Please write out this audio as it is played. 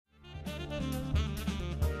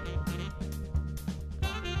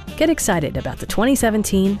Get excited about the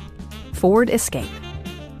 2017 Ford Escape.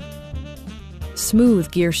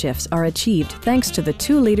 Smooth gear shifts are achieved thanks to the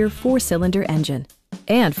 2-liter 4-cylinder engine.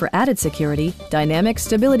 And for added security, dynamic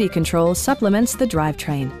stability control supplements the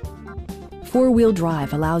drivetrain. 4-wheel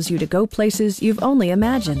drive allows you to go places you've only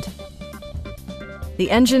imagined.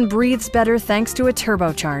 The engine breathes better thanks to a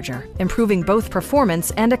turbocharger, improving both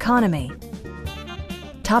performance and economy.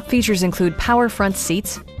 Top features include power front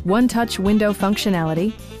seats, one-touch window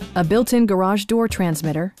functionality, a built-in garage door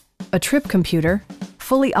transmitter, a trip computer,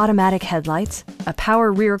 fully automatic headlights, a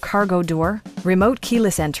power rear cargo door, remote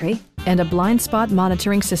keyless entry, and a blind spot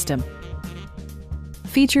monitoring system.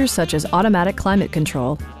 Features such as automatic climate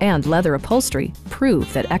control and leather upholstery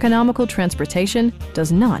prove that economical transportation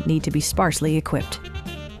does not need to be sparsely equipped.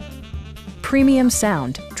 Premium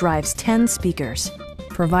sound drives 10 speakers,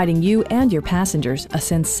 providing you and your passengers a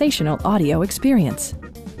sensational audio experience.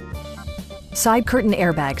 Side curtain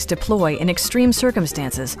airbags deploy in extreme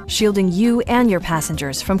circumstances, shielding you and your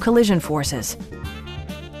passengers from collision forces.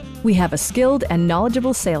 We have a skilled and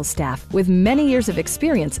knowledgeable sales staff with many years of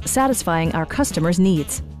experience satisfying our customers'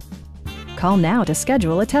 needs. Call now to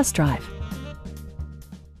schedule a test drive.